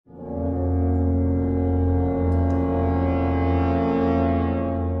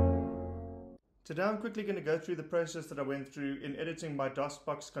Today I'm quickly going to go through the process that I went through in editing my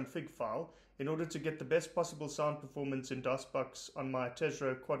DosBox config file in order to get the best possible sound performance in DosBox on my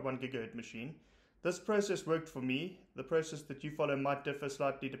Tezro quad 1 GHz machine. This process worked for me. The process that you follow might differ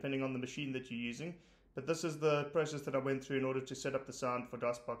slightly depending on the machine that you're using, but this is the process that I went through in order to set up the sound for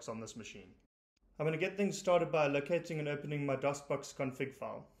DosBox on this machine. I'm going to get things started by locating and opening my DosBox config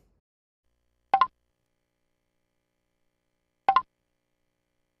file.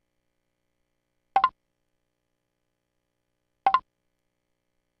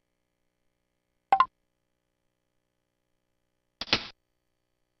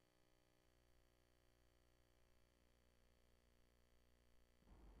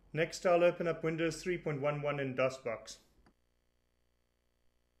 Next, I'll open up Windows 3.11 in DosBox.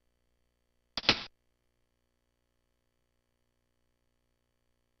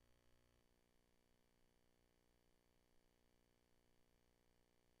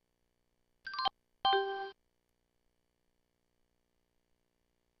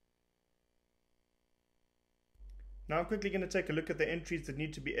 Now I'm quickly going to take a look at the entries that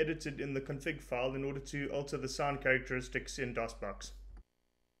need to be edited in the config file in order to alter the sound characteristics in DosBox.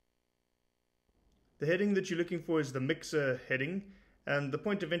 The heading that you're looking for is the mixer heading, and the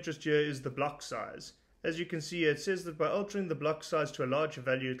point of interest here is the block size. As you can see, it says that by altering the block size to a larger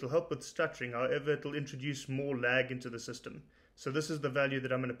value, it will help with stuttering. However, it will introduce more lag into the system. So this is the value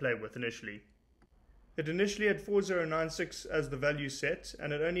that I'm going to play with initially. It initially had 4096 as the value set,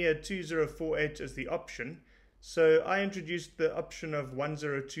 and it only had 2048 as the option. So I introduced the option of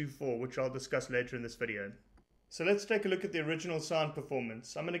 1024, which I'll discuss later in this video. So let's take a look at the original sound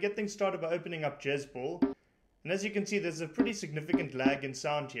performance. I'm going to get things started by opening up JezBall. And as you can see, there's a pretty significant lag in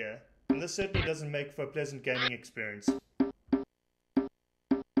sound here. And this certainly doesn't make for a pleasant gaming experience.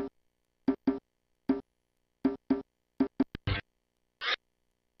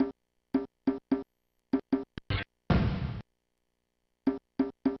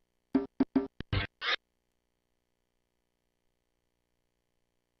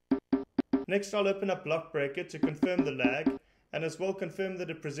 Next, I'll open up Block Breaker to confirm the lag, and as well confirm that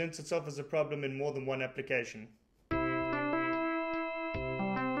it presents itself as a problem in more than one application. The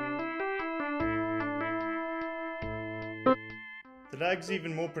lag's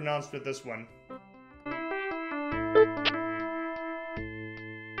even more pronounced with this one.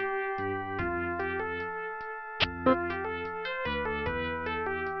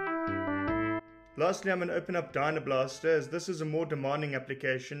 Lastly, I'm going to open up Dynablaster, as this is a more demanding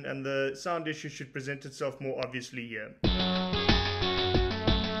application and the sound issue should present itself more obviously here.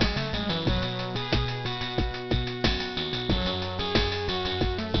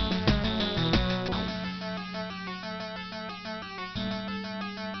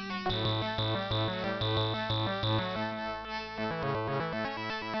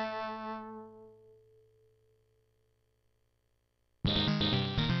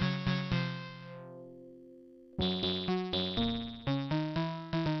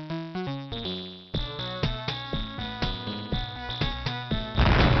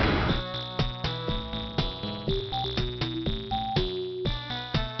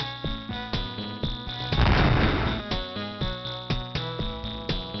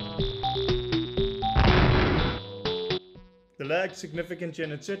 The lag's significant here,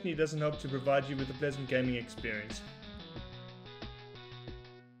 and it certainly doesn't help to provide you with a pleasant gaming experience.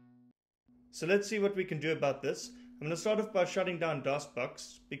 So let's see what we can do about this. I'm going to start off by shutting down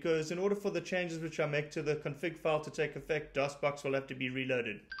DosBox, because in order for the changes which I make to the config file to take effect, DosBox will have to be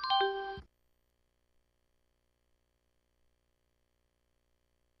reloaded.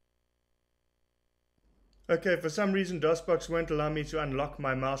 Okay, for some reason DosBox won't allow me to unlock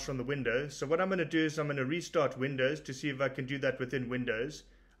my mouse from the window, so what I'm going to do is I'm going to restart Windows to see if I can do that within Windows.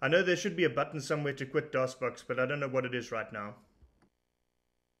 I know there should be a button somewhere to quit DosBox, but I don't know what it is right now.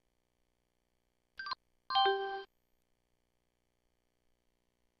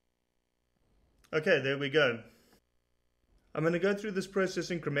 Okay, there we go. I'm going to go through this process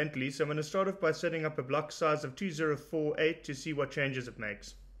incrementally, so I'm going to start off by setting up a block size of 2048 to see what changes it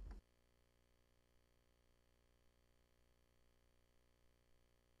makes.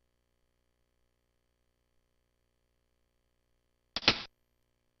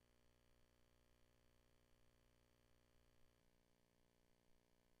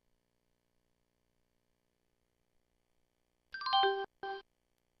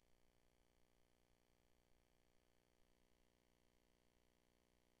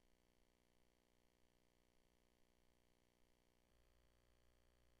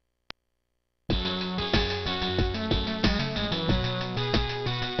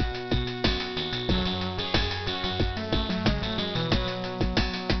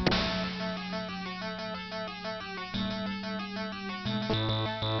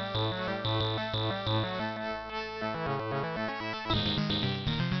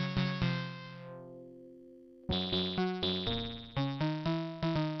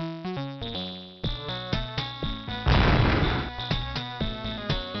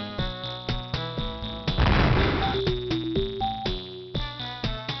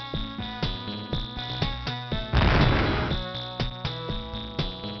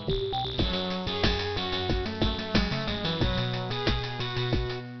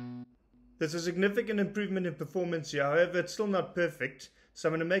 There's a significant improvement in performance here, however it's still not perfect, so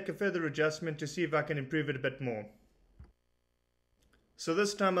I'm going to make a further adjustment to see if I can improve it a bit more. So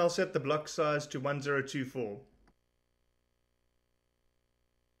this time I'll set the block size to 1024.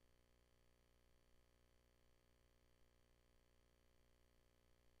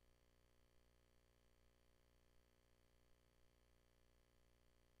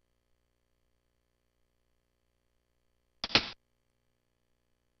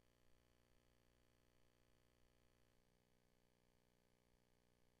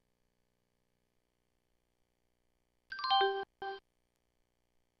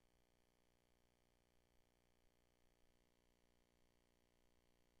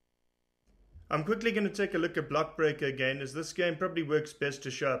 I'm quickly going to take a look at Block Breaker again, as this game probably works best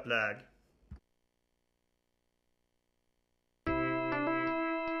to show up lag.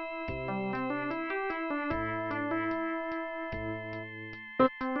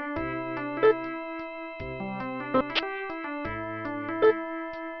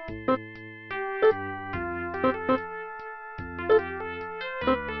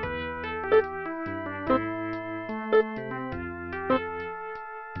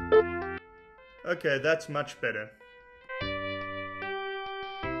 Okay, that's much better.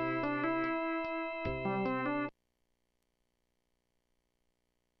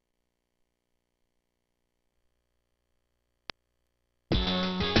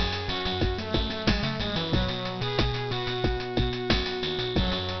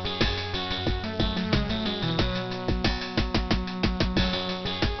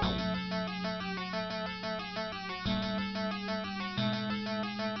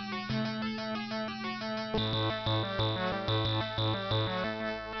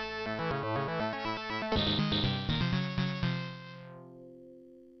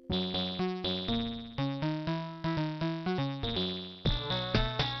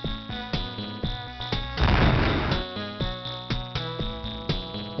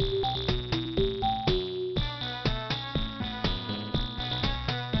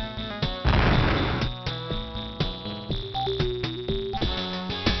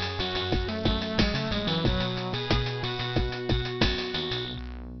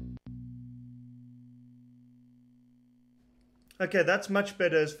 Okay, that's much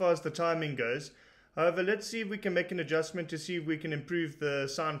better as far as the timing goes. However, let's see if we can make an adjustment to see if we can improve the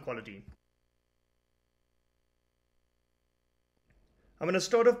sound quality. I'm going to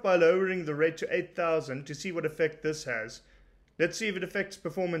start off by lowering the rate to 8000 to see what effect this has. Let's see if it affects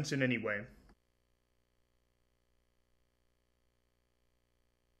performance in any way.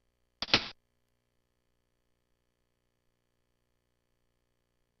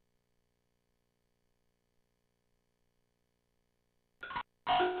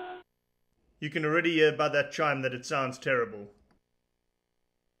 You can already hear by that chime that it sounds terrible.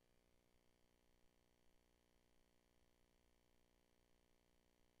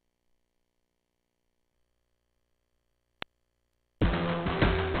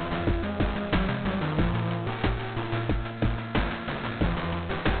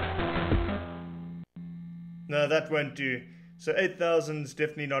 No, that won't do. So 8000 is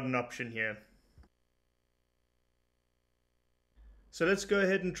definitely not an option here. So let's go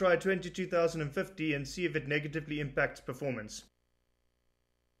ahead and try 22050 and see if it negatively impacts performance.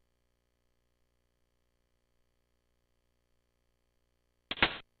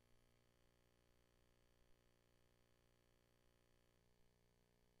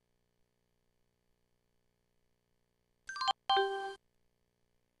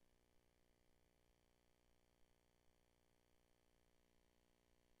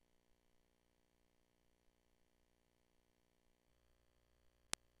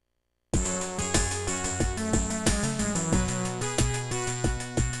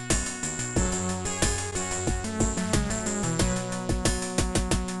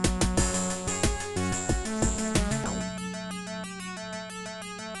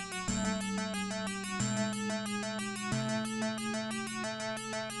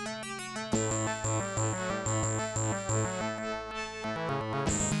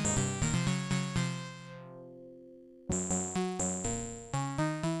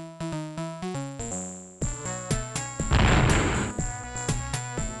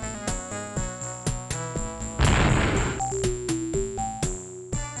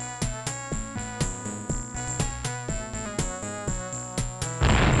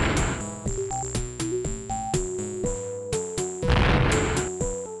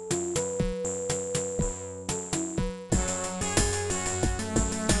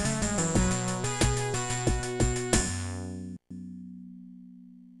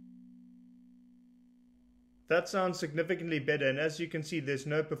 That sounds significantly better, and as you can see, there's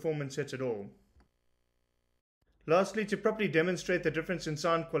no performance hit at all. Lastly, to properly demonstrate the difference in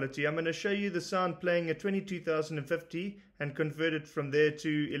sound quality, I'm going to show you the sound playing at 22,050 and convert it from there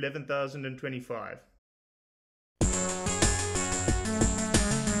to 11,025.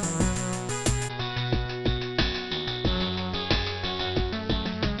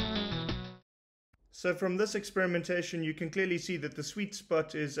 So from this experimentation, you can clearly see that the sweet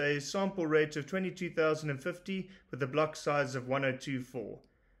spot is a sample rate of 22,050 with a block size of 1024.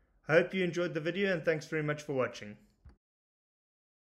 I hope you enjoyed the video, and thanks very much for watching.